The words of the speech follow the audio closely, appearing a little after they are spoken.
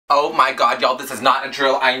Oh my god, y'all, this is not a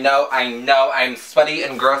drill. I know, I'm sweaty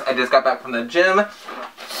and gross. I just got back from the gym.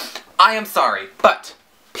 I am sorry, but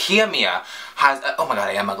Pia Mia has, oh my god,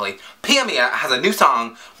 I am ugly. Pia Mia has a new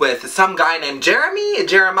song with some guy named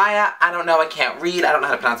Jeremiah. I don't know, I can't read, I don't know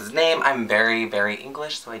how to pronounce his name. I'm very, very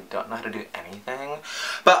English, so I don't know how to do anything.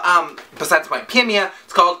 But, besides the point, Pia Mia,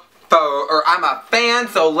 it's called I'm a fan,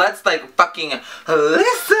 so let's like fucking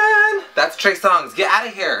listen. That's Trey Songz. Get out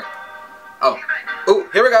of here. Oh, ooh,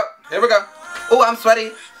 here we go. Here we go. Ooh, I'm sweaty.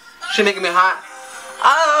 She making me hot.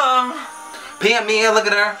 Oh, Pia Mia, look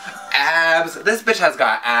at her abs. This bitch has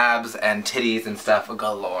got abs and titties and stuff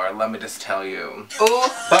galore. Let me just tell you. Ooh,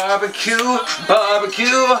 barbecue,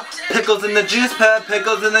 barbecue. Pickles in the juice,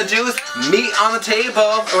 pickles in the juice. Meat on the table.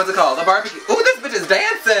 Or what's it called? A barbecue. Ooh, this bitch is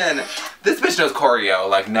dancing. This bitch knows choreo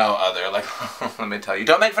like no other. Like, let me tell you.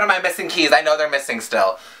 Don't make fun of my missing keys. I know they're missing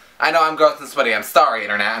still. I know I'm gross and sweaty. I'm sorry,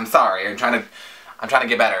 internet. I'm sorry. I'm trying to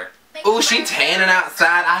get better. Ooh, she tanning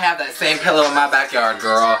outside. I have that same pillow in my backyard,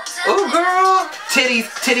 girl. Ooh, girl. Titties,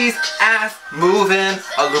 titties, ass, moving,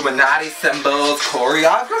 Illuminati symbols,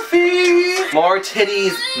 choreography. More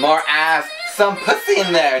titties, more ass, some pussy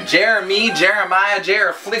in there. Jeremih, Jeremiah,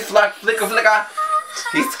 flick, flicka, flicka.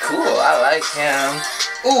 He's cool. I like him.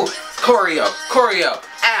 Ooh, choreo,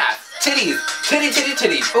 ass. Titties,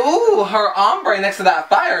 titty. Ooh, her ombre next to that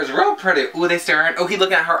fire is real pretty. Ooh, they staring. Oh, he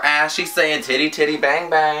looking at her ass. She's saying titty, bang,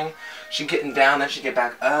 bang. She getting down, then she get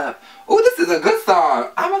back up. Ooh, this is a good song.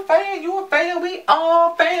 I'm a fan, you a fan, we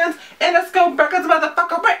all fans. And let's go, Breakers,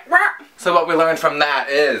 motherfucker. So what we learned from that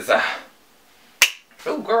is,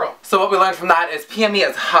 ooh, girl. So what we learned from that is Pia Mia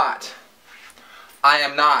is hot. I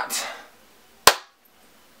am not.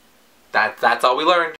 That's all we learned.